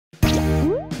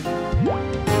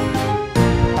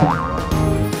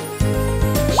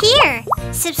Here,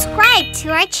 subscribe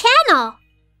to our channel.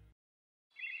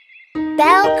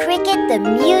 Bell Cricket, the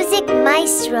music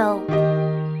maestro.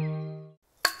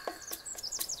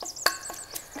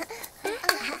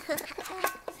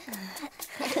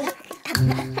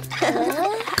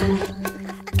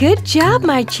 Good job,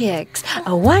 my chicks.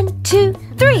 A 1, 2,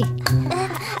 3. What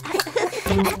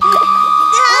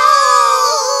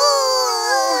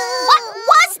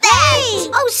was that?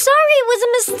 Oh, sorry, it was a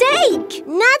mistake.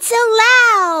 Not so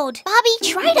loud. Bobby,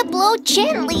 try to blow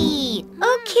gently.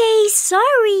 Okay,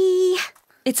 sorry.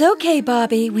 It's okay,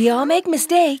 Bobby. We all make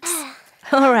mistakes.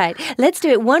 All right, let's do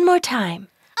it one more time.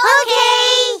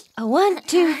 Okay. A 1,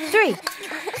 2, 3.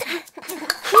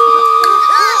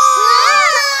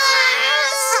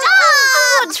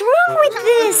 What's wrong with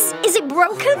this? Is it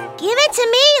broken? Give it to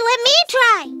me. Let me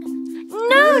try.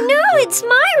 No, it's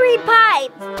my reed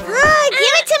pipe.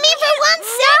 Give it to me for 1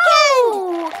 second.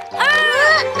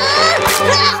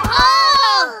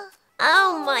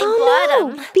 Oh, my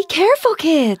bottom. No. Be careful,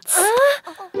 kids.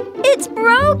 It's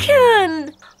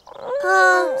broken.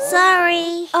 Oh,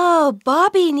 sorry. Oh,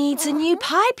 Bobby needs a new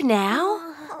pipe now.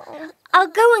 I'll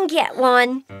go and get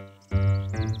one.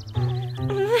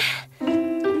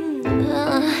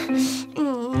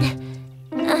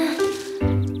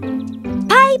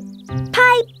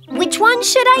 Pipe, which one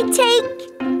should I take?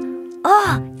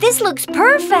 Oh, this looks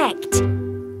perfect.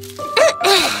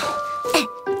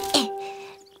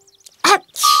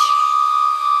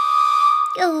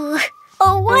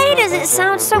 Oh, why does it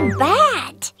sound so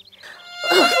bad?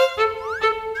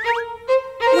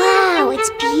 Wow, it's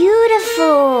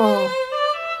beautiful.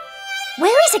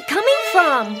 Where is it coming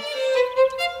from?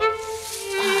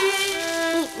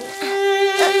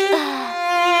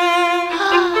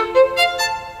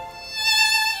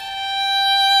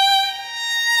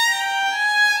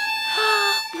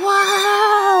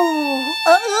 Wow!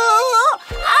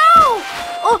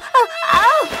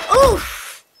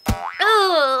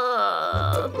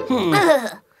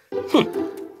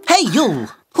 Hey, you!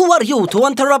 Who are you to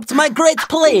interrupt my great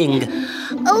playing?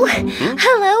 Oh,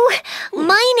 hello.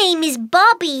 My name is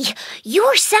Bobby.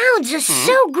 Your sounds are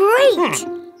so great.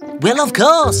 Well, of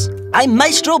course. I'm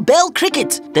Maestro Bell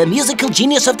Cricket, the musical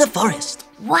genius of the forest.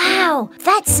 Wow,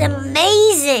 that's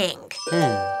amazing.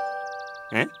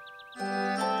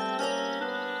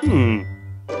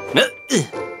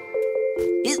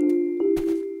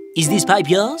 Is this pipe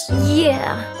yours?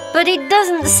 Yeah, but it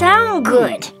doesn't sound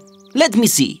good. Let me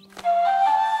see.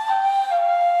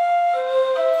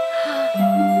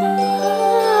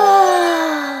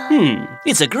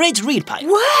 It's a great reed pipe.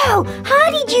 Wow, how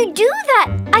did you do that?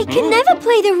 I can never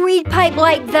play the reed pipe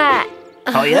like that.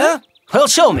 Oh, yeah? Well,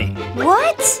 show me.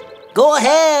 What? Go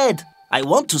ahead. I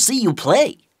want to see you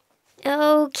play.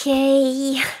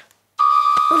 Okay.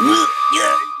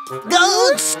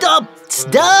 Don't stop!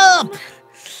 Stop!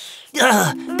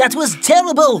 That was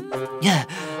terrible.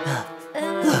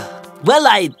 Well,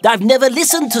 I've never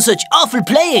listened to such awful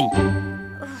playing.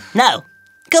 Now,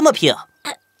 come up here.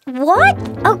 What?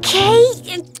 Okay.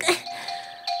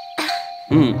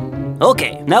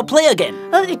 Okay, now play again.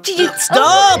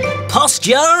 Stop!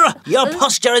 Posture! Your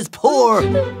posture is poor.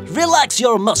 Relax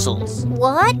your muscles.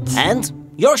 What? And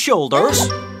your shoulders.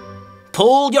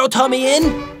 Pull your tummy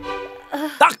in.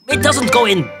 It doesn't go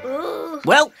in.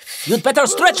 Well, you'd better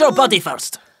stretch your body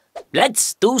first.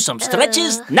 Let's do some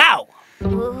stretches now.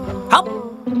 Hop.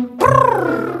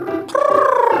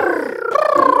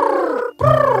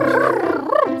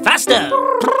 Faster.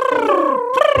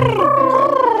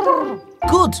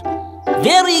 Good.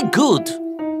 Very good.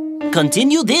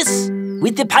 Continue this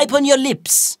with the pipe on your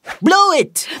lips. Blow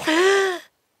it.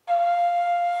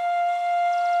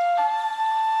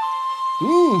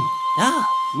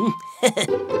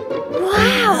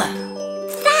 Wow,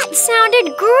 that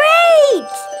sounded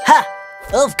great! Ha!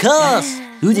 Of course.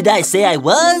 Who did I say I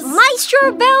was?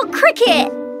 Maestro Bell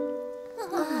Cricket.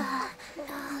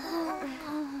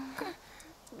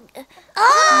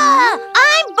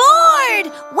 I'm bored.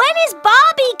 When is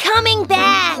Bobby coming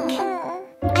back?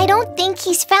 I don't think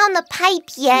he's found the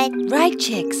pipe yet. Right,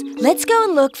 chicks. Let's go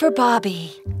and look for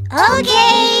Bobby.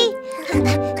 Okay.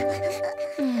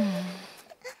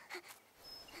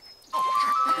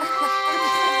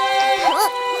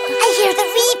 I hear the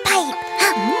reed pipe.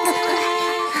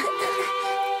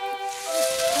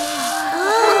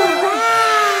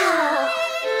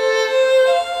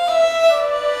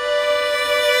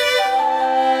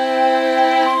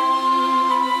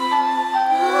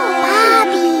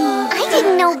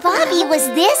 Bobby was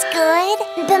this good.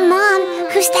 But Mom,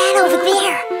 who's that over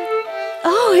there?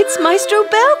 Oh, it's That's Maestro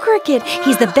Bell Cricket.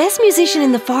 He's the best musician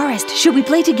in the forest. Should we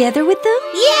play together with them?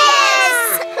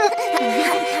 Yes!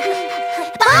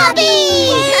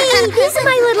 Bobby! These are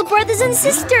my little brothers and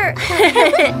sister.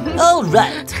 All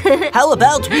right. How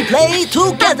about we play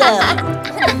together?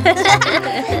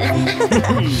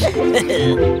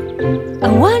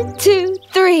 1, 2,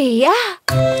 3. Ah!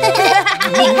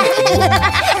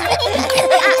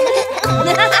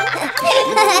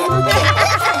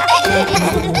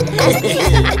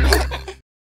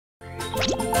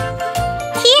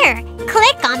 Here,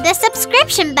 click on the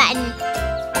subscription button.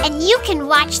 And you can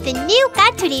watch the new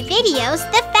Katuri videos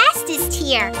the fastest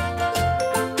here.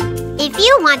 If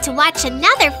you want to watch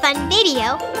another fun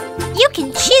video, you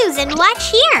can choose and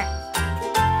watch here.